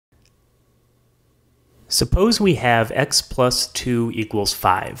Suppose we have x plus 2 equals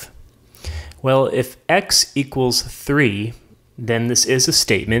 5. Well, if x equals 3, then this is a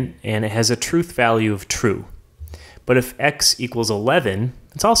statement and it has a truth value of true. But if x equals 11,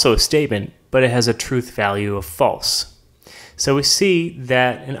 it's also a statement, but it has a truth value of false. So we see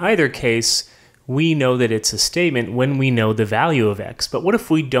that in either case, we know that it's a statement when we know the value of x. But what if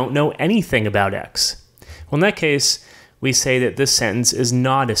we don't know anything about x? Well, in that case, we say that this sentence is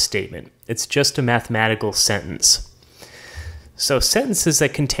not a statement. It's just a mathematical sentence. So sentences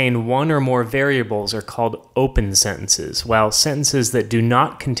that contain one or more variables are called open sentences, while sentences that do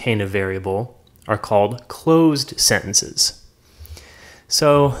not contain a variable are called closed sentences.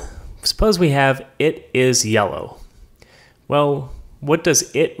 So suppose we have "it is yellow." Well, what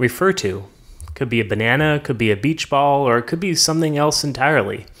does "it" refer to? Could be a banana, could be a beach ball, or it could be something else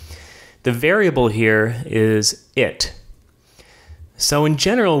entirely. The variable here is "it." So in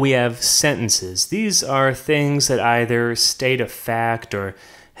general, we have sentences. These are things that either state a fact or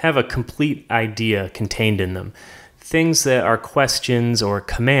have a complete idea contained in them. Things that are questions or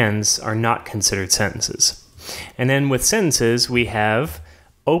commands are not considered sentences. And then with sentences, we have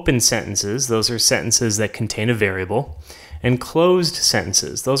open sentences. Those are sentences that contain a variable. And closed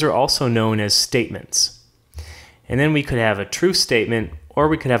sentences. Those are also known as statements. And then we could have a true statement or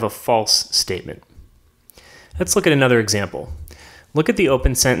we could have a false statement. Let's look at another example. Look at the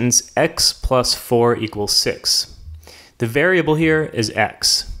open sentence, x plus 4 equals 6. The variable here is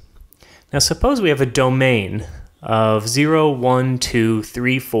x. Now suppose we have a domain of 0, 1, 2,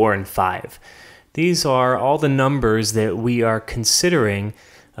 3, 4, and 5. These are all the numbers that we are considering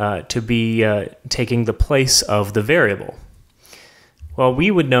to be taking the place of the variable. Well,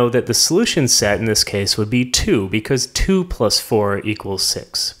 we would know that the solution set in this case would be 2, because 2 plus 4 equals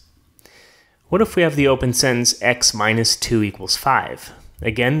 6. What if we have the open sentence x minus 2 equals 5?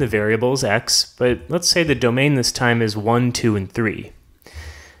 Again, the variable is x, but let's say the domain this time is 1, 2, and 3.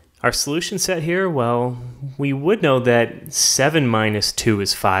 Our solution set here, well, we would know that 7 minus 2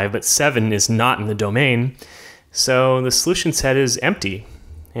 is 5, but 7 is not in the domain, so the solution set is empty,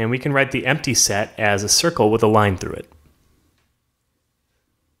 and we can write the empty set as a circle with a line through it.